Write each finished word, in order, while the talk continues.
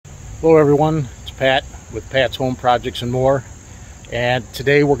Hello everyone, it's Pat with Pat's Home Projects and More, and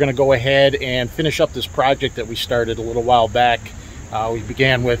today we're going to go ahead and finish up this project that we started a little while back. We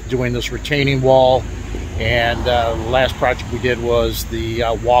began with doing this retaining wall, and the last project we did was the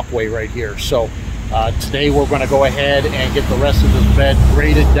walkway right here. So today we're going to go ahead and get the rest of this bed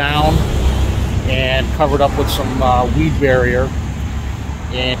graded down and covered up with some weed barrier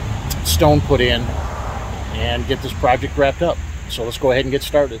and stone put in and get this project wrapped up. So let's go ahead and get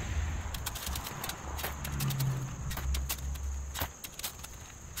started.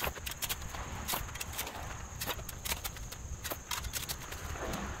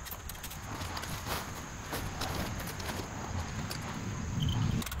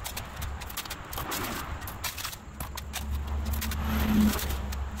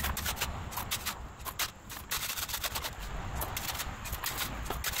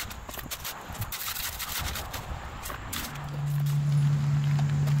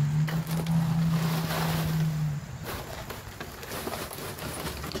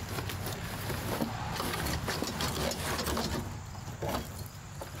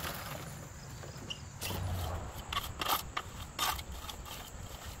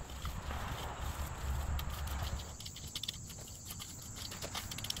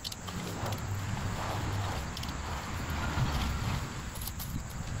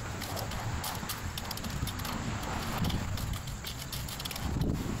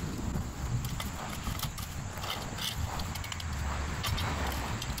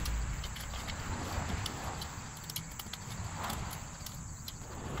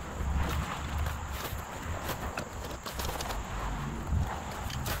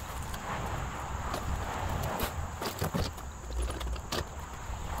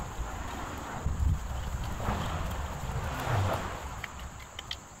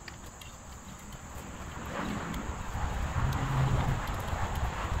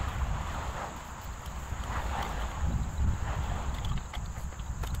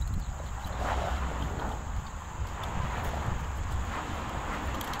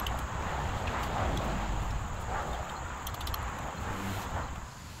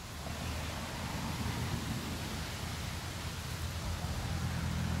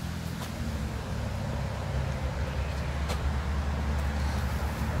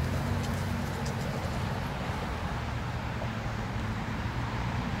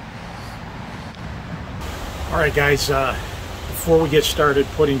 Alright guys, before we get started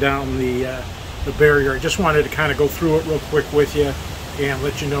putting down the barrier, I just wanted to kind of go through it real quick with you and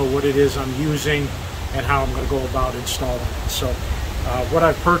let you know what it is I'm using and how I'm going to go about installing it. So what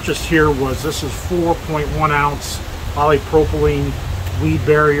I've purchased here was, this is 4.1 ounce polypropylene weed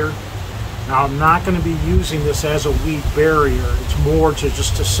barrier. Now I'm not going to be using this as a weed barrier, it's more to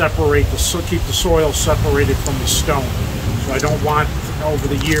just to separate, keep the soil separated from the stone. So I don't want over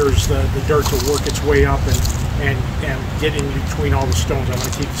the years the dirt to work its way up and get in between all the stones. I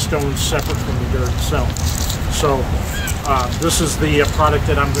want to keep the stones separate from the dirt itself. So this is the product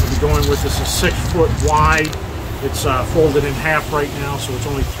that I'm going to be going with. This is 6 foot wide. It's folded in half right now, so it's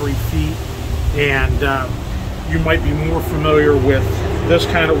only 3 feet. And you might be more familiar with this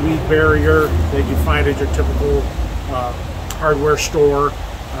kind of weed barrier that you find at your typical hardware store.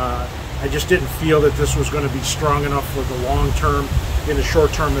 I just didn't feel that this was going to be strong enough for the long term. In the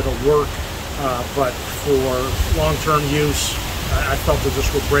short term it'll work, but for long-term use I felt that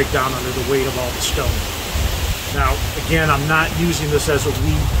this would break down under the weight of all the stone. Now again, I'm not using this as a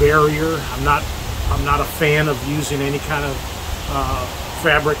weed barrier. I'm not a fan of using any kind of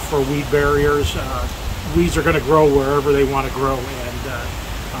fabric for weed barriers. Weeds are going to grow wherever they want to grow, and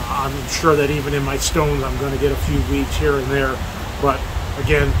I'm sure that even in my stones I'm going to get a few weeds here and there, but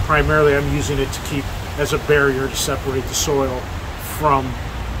again, primarily I'm using it to keep as a barrier to separate the soil from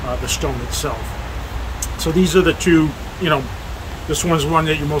the stone itself. So these are the two, this one's one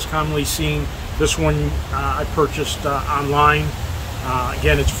that you're most commonly seeing. This one I purchased online.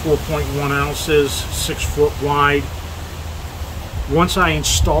 Again, it's 4.1 ounces, 6 foot wide. Once I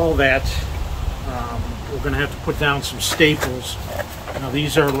install that, we're going to have to put down some staples. Now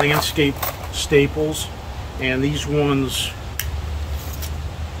these are landscape staples, and these ones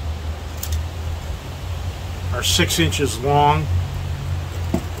are 6 inches long,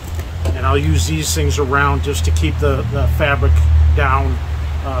 and I'll use these things around just to keep the fabric down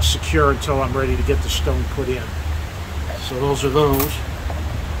secure until I'm ready to get the stone put in. So those are those.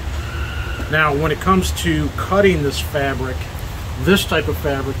 Now when it comes to cutting this fabric, this type of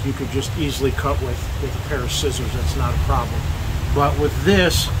fabric you could just easily cut with a pair of scissors. That's not a problem. But with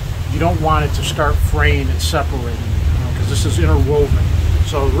this, you don't want it to start fraying and separating, because this is interwoven.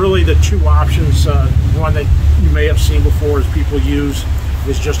 So really the two options, one that you may have seen before, is people use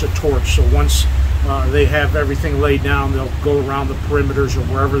is just a torch. So once they have everything laid down, they'll go around the perimeters or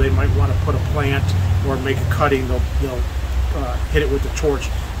wherever they might want to put a plant or make a cutting. They'll hit it with the torch,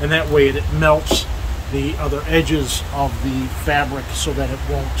 and that way it melts the other edges of the fabric so that it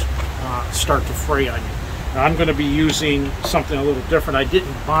won't start to fray on you. Now, I'm going to be using something a little different. I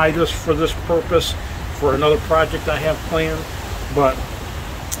didn't buy this for this purpose, for another project I have planned, but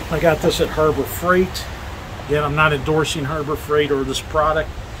I got this at Harbor Freight. Again, I'm not endorsing Harbor Freight or this product,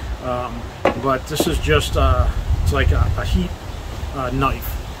 but this is just it's like a heat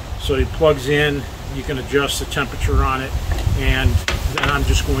knife. So it plugs in, you can adjust the temperature on it, and then I'm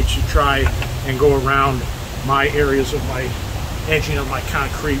just going to try and go around my areas of my edging of my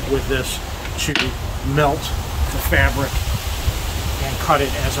concrete with this to melt the fabric and cut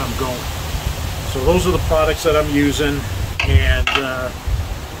it as I'm going. So those are the products that I'm using, and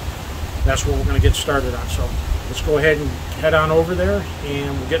that's what we're going to get started on. So let's go ahead and head on over there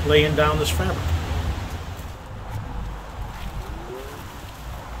and we'll get laying down this fabric.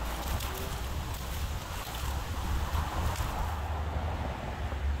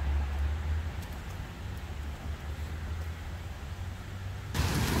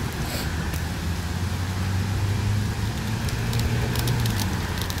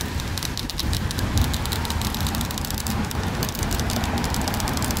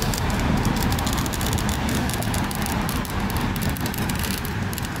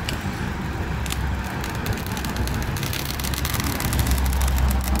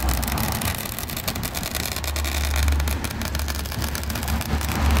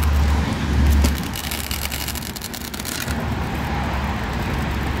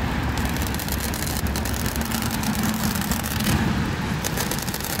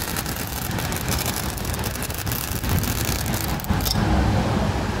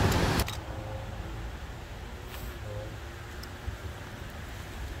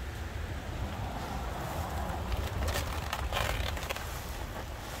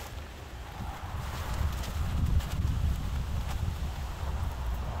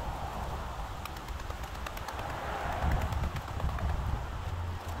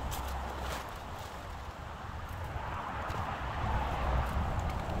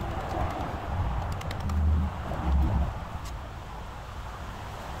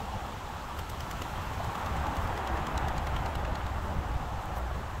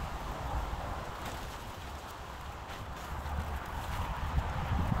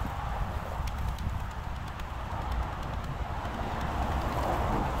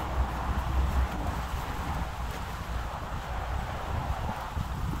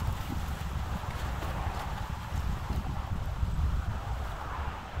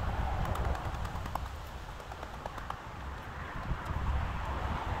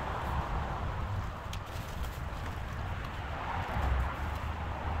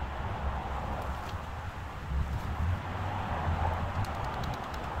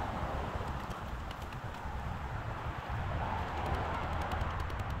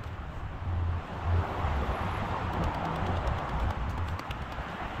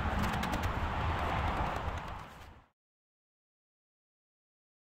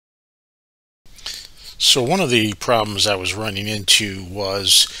 So one of the problems I was running into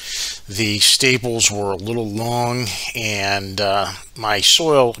was the staples were a little long, and my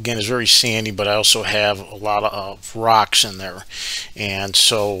soil again is very sandy, but I also have a lot of rocks in there, and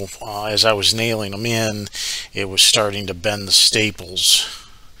so as I was nailing them in, it was starting to bend the staples.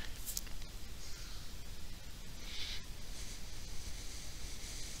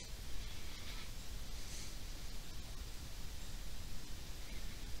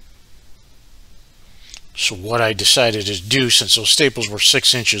 So what I decided to do, since those staples were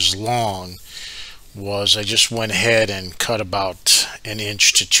 6 inches long, was I just went ahead and cut about 1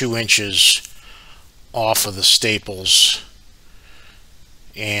 inch to 2 inches off of the staples,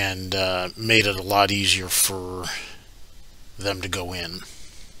 and made it a lot easier for them to go in.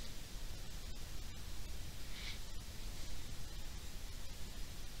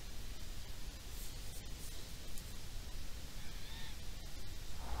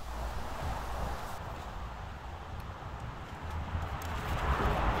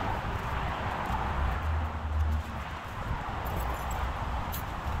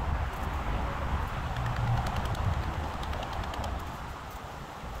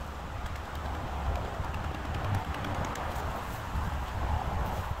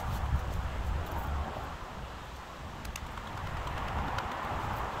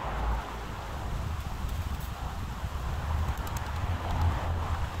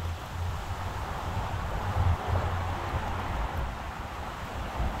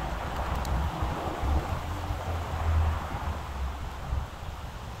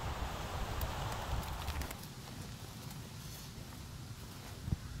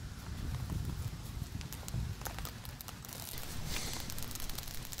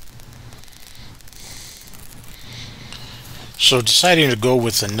 So deciding to go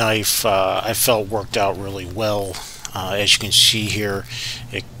with the knife, I felt worked out really well. As you can see here,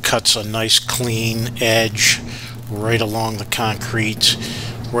 it cuts a nice clean edge right along the concrete,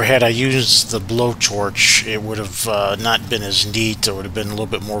 where had I used the blowtorch it would have not been as neat. There would have been a little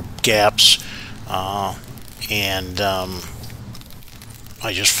bit more gaps, and I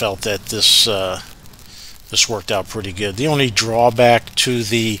just felt that this worked out pretty good. The only drawback to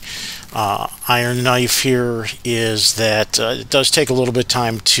the iron knife here is that it does take a little bit of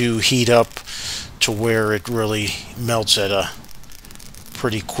time to heat up to where it really melts at a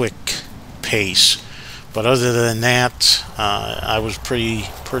pretty quick pace. But other than that, I was pretty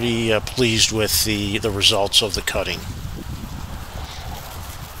pleased with the results of the cutting.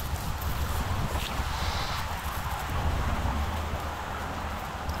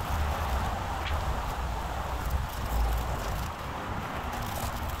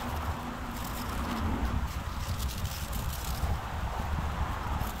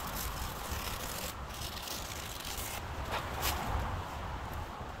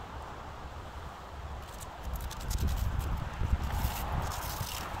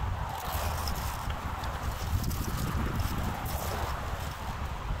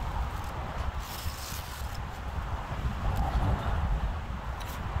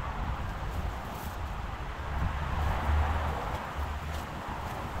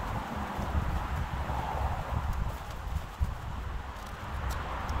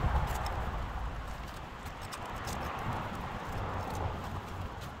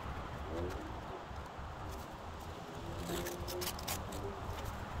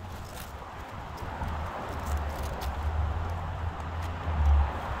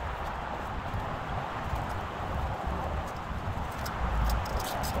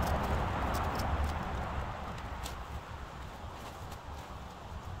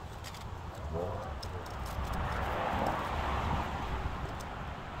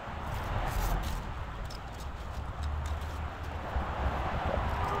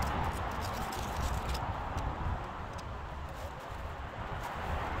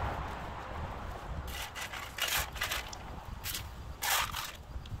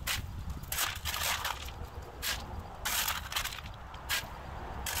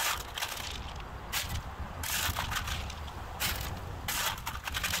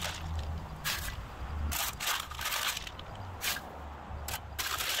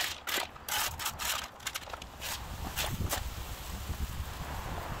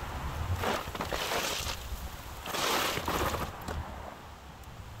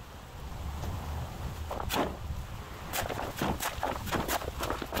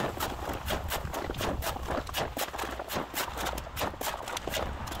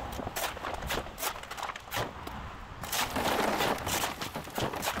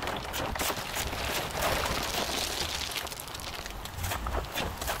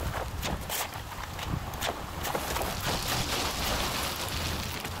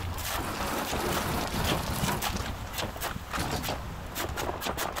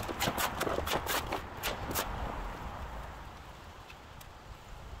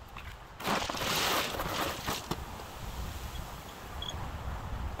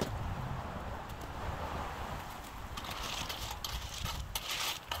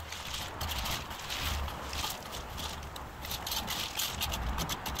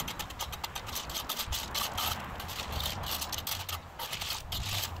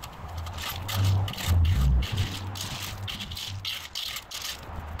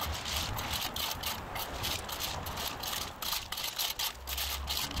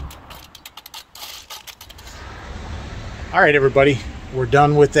 All right, everybody, we're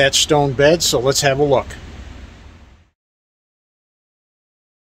done with that stone bed, so let's have a look.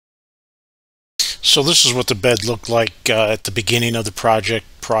 So this is what the bed looked like at the beginning of the project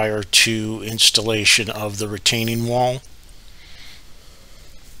prior to installation of the retaining wall.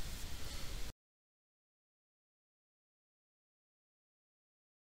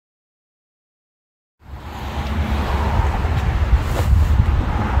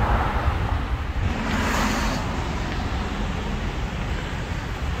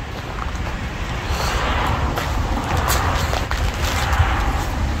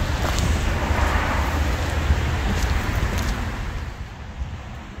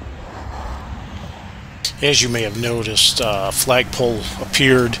 As you may have noticed, a flagpole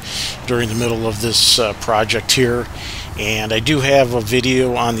appeared during the middle of this project here, and I do have a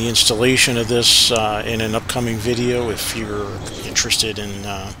video on the installation of this in an upcoming video if you're interested in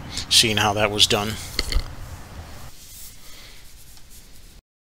seeing how that was done.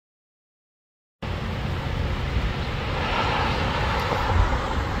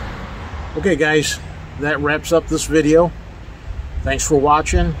 Okay guys, that wraps up this video. Thanks for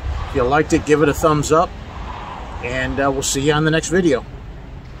watching. If you liked it, give it a thumbs up, and we'll see you on the next video.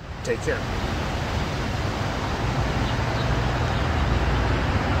 Take care.